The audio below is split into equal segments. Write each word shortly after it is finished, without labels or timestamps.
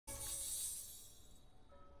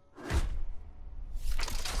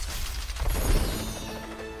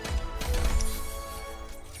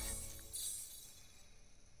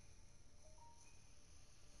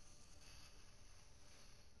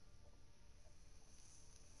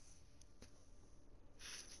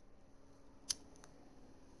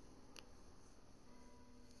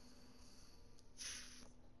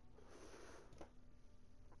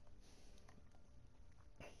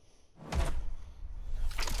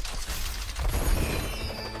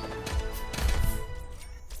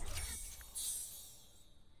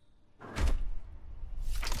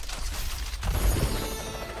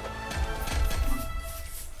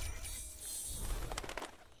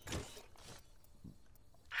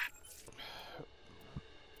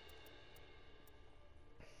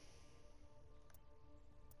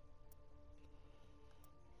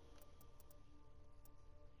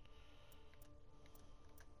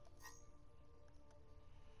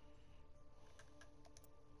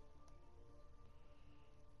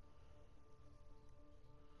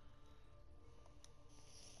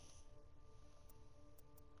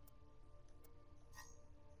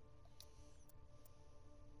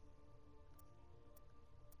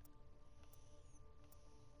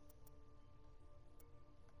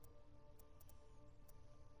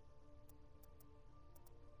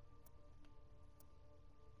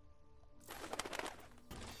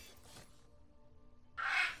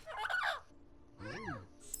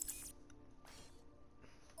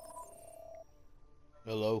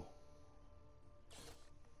Hello.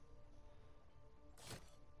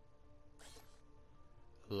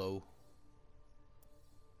 Hello.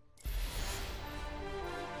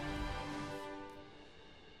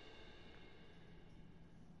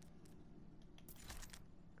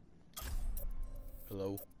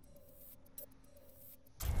 Hello.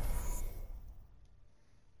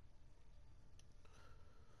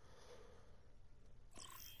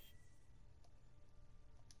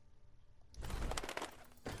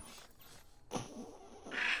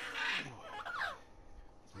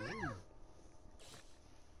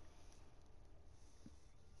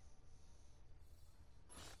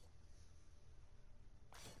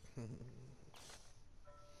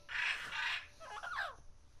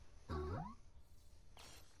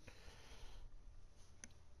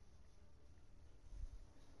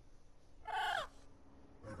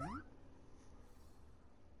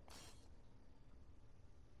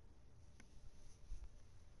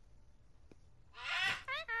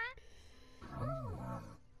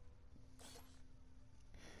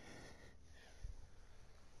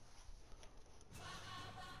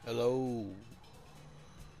 Hello.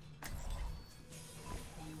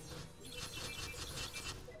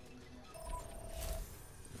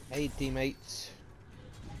 Hey, teammates.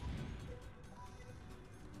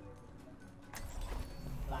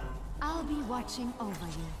 I'll be watching over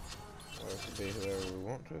you. Or it could be whoever we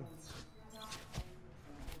want to.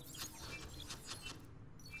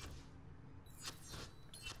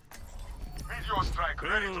 Meteor strike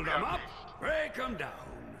ready to Build be them up, unleashed. break them down.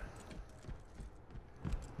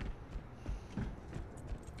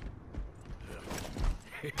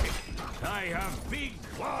 I have big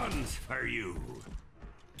plans for you.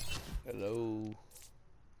 Hello.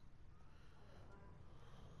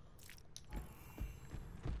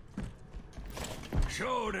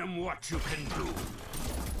 Show them what you can do.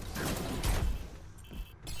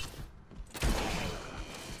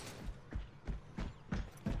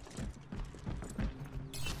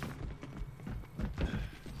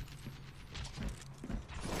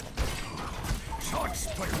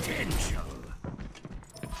 Such potential.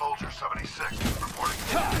 Soldier 76 reporting.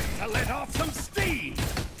 Time to let off some steam.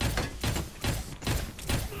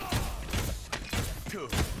 Too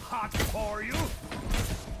hot for you.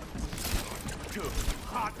 Too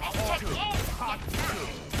hot for you.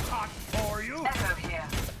 Hot for you. Echo here.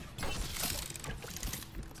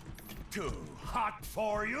 Too hot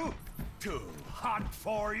for you. Too hot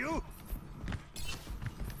for you.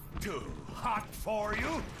 Too hot for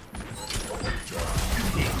you.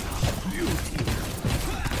 Beauty.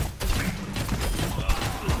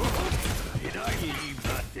 Did I leave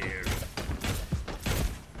that there?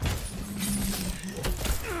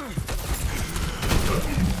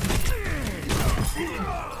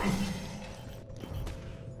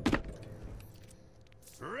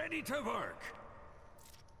 Ready to work.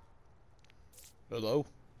 Hello.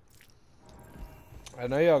 I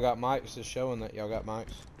know y'all got mics. It's showing that y'all got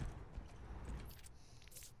mics.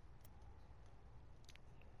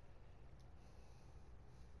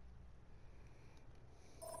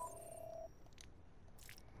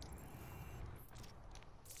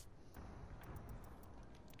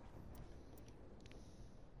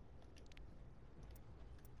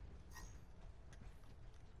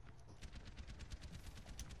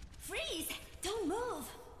 Freeze! Don't move!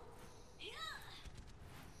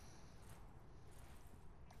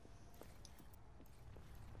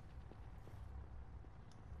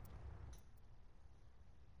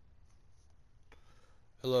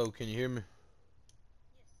 Hello, can you hear me?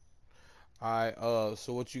 Alright,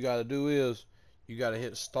 so what you gotta do is you gotta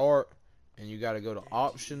hit start and you gotta go to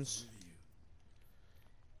options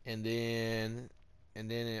and then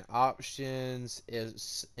in options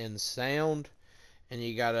is in sound and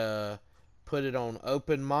you gotta put it on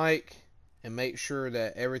open mic and make sure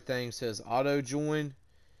that everything says auto join.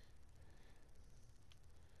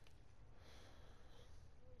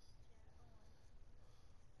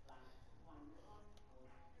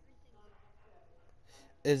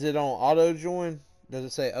 Is it on auto join? Does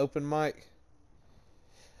it say open mic?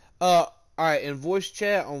 Alright, in voice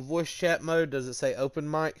chat, on voice chat mode, does it say open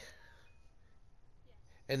mic?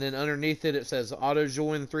 And then underneath it, it says auto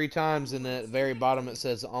join 3 times, and then at the very bottom it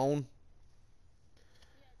says on.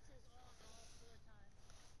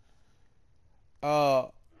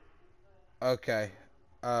 Okay.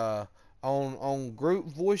 On group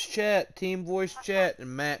voice chat, team voice chat,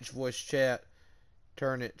 and match voice chat,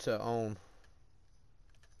 turn it to on.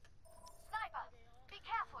 Sniper, be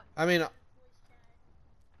careful. I mean,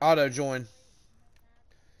 auto join.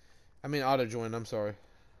 Auto join, I'm sorry.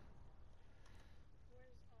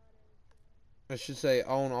 It should say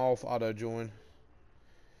on, off, auto join.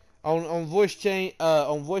 On voice chat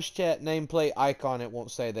nameplate icon it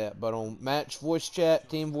won't say that, but on match voice chat,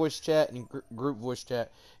 team voice chat, and group voice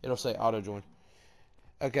chat it'll say auto join.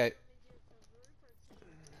 Okay.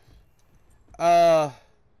 No,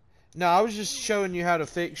 I was just showing you how to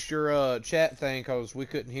fix your chat thing because we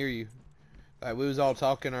couldn't hear you. Like we was all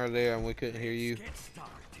talking earlier and we couldn't hear you.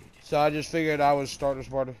 So I just figured I would start this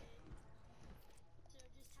party.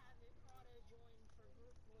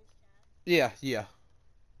 Yeah, yeah.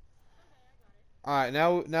 All right,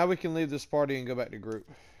 now we can leave this party and go back to group.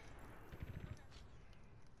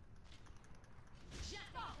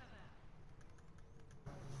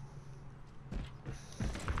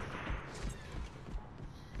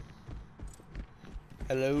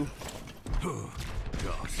 Hello.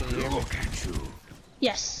 Just look at you.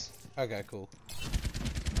 Yes. Okay, cool.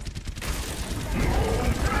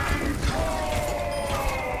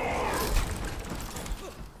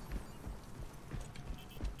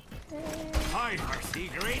 I see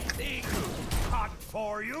great things. Hot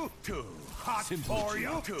for you. Too hot for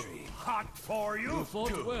you. Too hot for you. You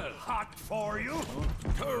fought well. Hot for you.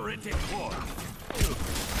 Turret deployed. Too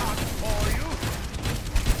hot for you.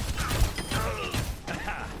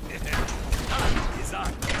 Is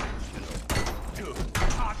on. Too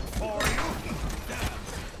hot for you.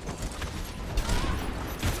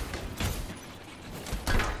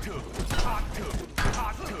 Too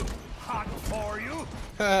hot for you.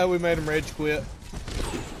 We made him rage quit.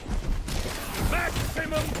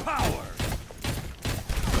 Maximum power!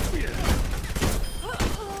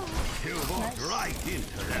 You walked right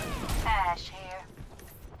into that. Ash here.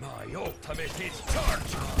 My ultimate is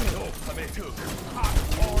charged. My ultimate too hot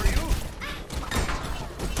for you.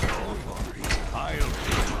 Don't worry, I'll be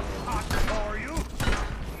hot for you.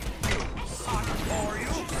 Hot for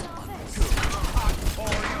you. Hot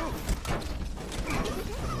for you.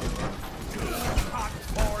 Hot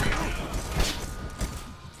for you.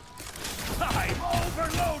 I'm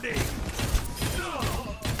overloading.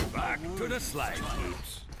 Back to the slag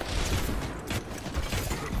heaps.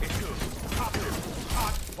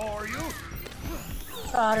 Hot for you.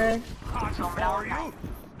 Got her. Hot for you.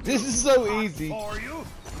 This is so easy. For you.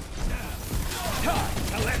 Time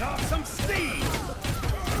to let off some steam.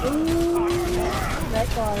 Ooh, that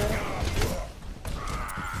got her.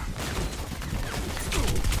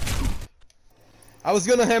 I was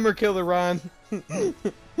gonna hammer kill the Ryan.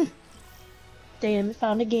 Damn, it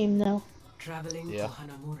found a game though. Traveling Yeah. to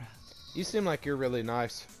Hanamura. You seem like you're really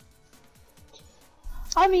nice.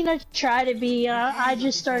 I mean, I try to be. I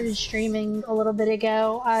just started streaming a little bit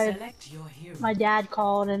ago. Select your hero. My dad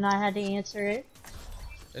called and I had to answer it.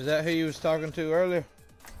 Is that who you was talking to earlier?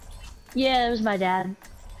 Yeah, it was my dad.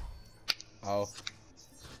 Oh.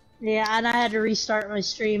 Yeah, and I had to restart my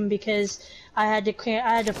stream because I had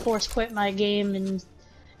to force quit my game and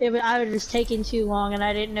I was taking too long and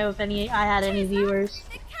I didn't know if I had any viewers.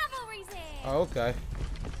 The cavalry's here. Oh, okay.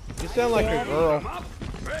 You sound like a girl.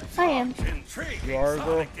 I am. You are a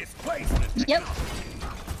girl? Yep.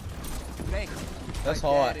 That's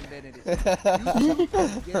hot.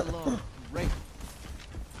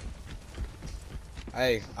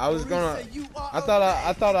 Hey, I was gonna. I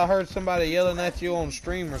thought I heard somebody yelling at you on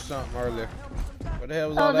stream or something earlier. What the hell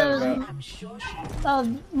was all that about? I'm sure she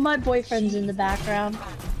My boyfriend's in the background.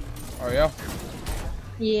 Oh yeah?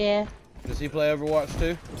 Yeah. Does he play Overwatch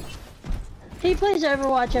too? He plays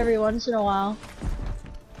Overwatch every once in a while.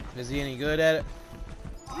 Is he any good at it?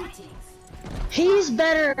 He's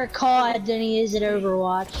better at COD than he is at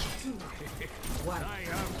Overwatch.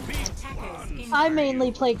 I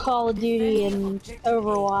mainly play Call of Duty and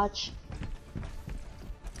Overwatch.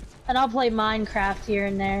 And I'll play Minecraft here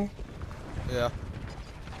and there. Yeah.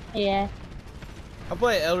 Yeah. I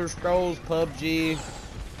play Elder Scrolls, PUBG.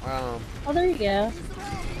 Oh, there you go.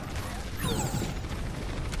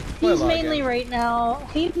 Play a He's lot of mainly games.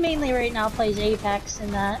 right now plays Apex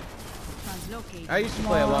and that. I used to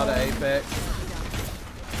play a lot of Apex.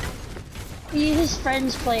 His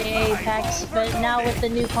friends play Apex, but now with the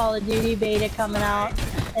new Call of Duty beta coming out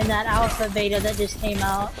and that alpha beta that just came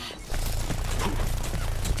out.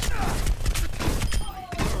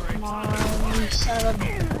 Come on, you son of a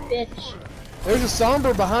bitch. There's a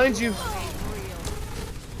Sombra behind you.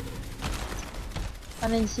 I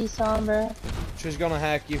didn't see Sombra. She's gonna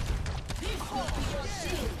hack you.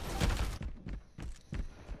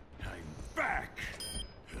 I'm back.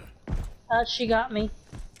 She got me.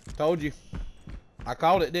 Told you. I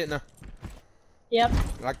called it, didn't I? Yep.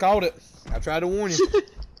 I called it. I tried to warn you.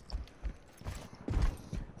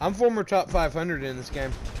 I'm former top 500 in this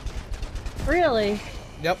game. Really?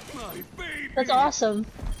 Yep. My baby. That's awesome.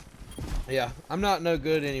 Yeah. I'm not no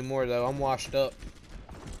good anymore though. I'm washed up.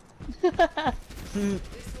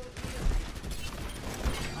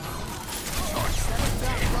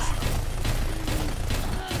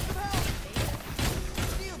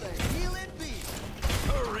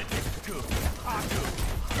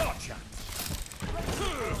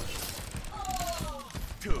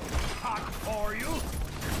 Too hot for you.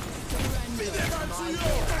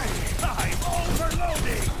 I'm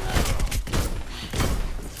overloading.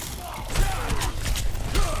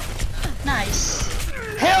 Nice.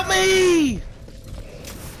 Help me!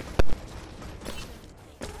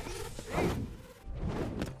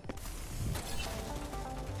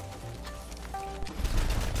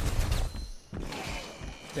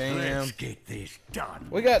 Damn. Let's get this done.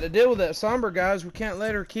 We got to deal with that Somber, guys. We can't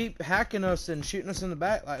let her keep hacking us and shooting us in the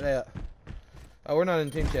back like that. Oh, we're not in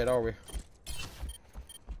team chat, are we?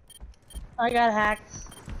 I got hacked.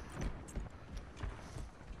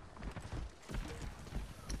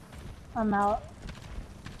 I'm out.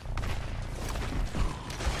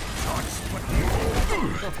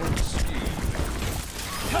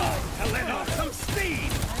 Time to let off some steam.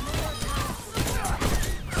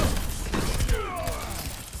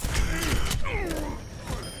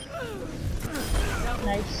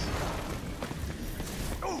 Nice.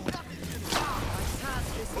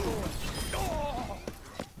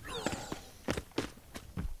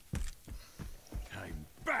 I'm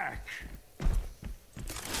back.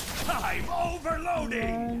 I'm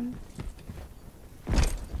overloading.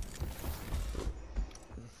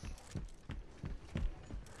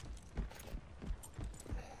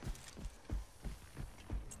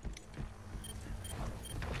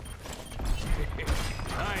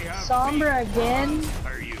 Sombra again.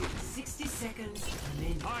 Are you? 60 seconds.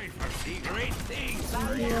 I foresee great things.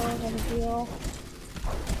 Gonna heal. I'm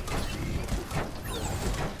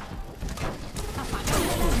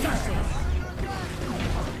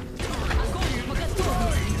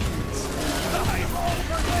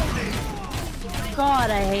overloading. God,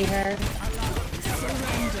 I hate her.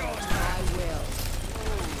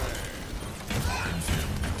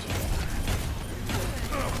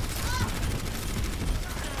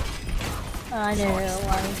 I knew it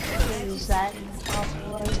was. Use that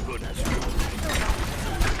impossible.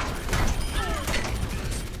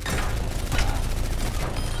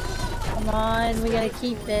 Come on, we gotta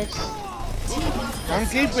keep this. I'm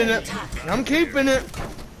keeping it. I'm keeping it.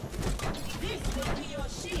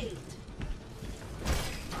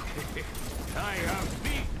 I have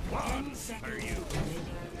big ones. Are you?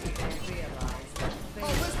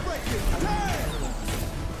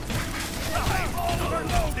 I'm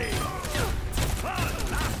overloading.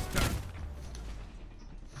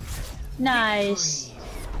 Nice.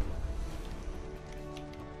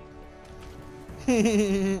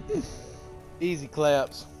 Easy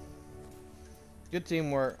claps. Good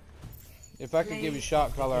teamwork. If I could give you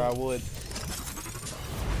shot color, I would.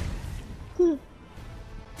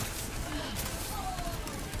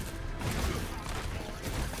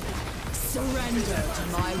 Surrender to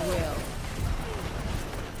my will.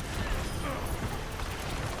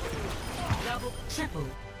 Double, triple.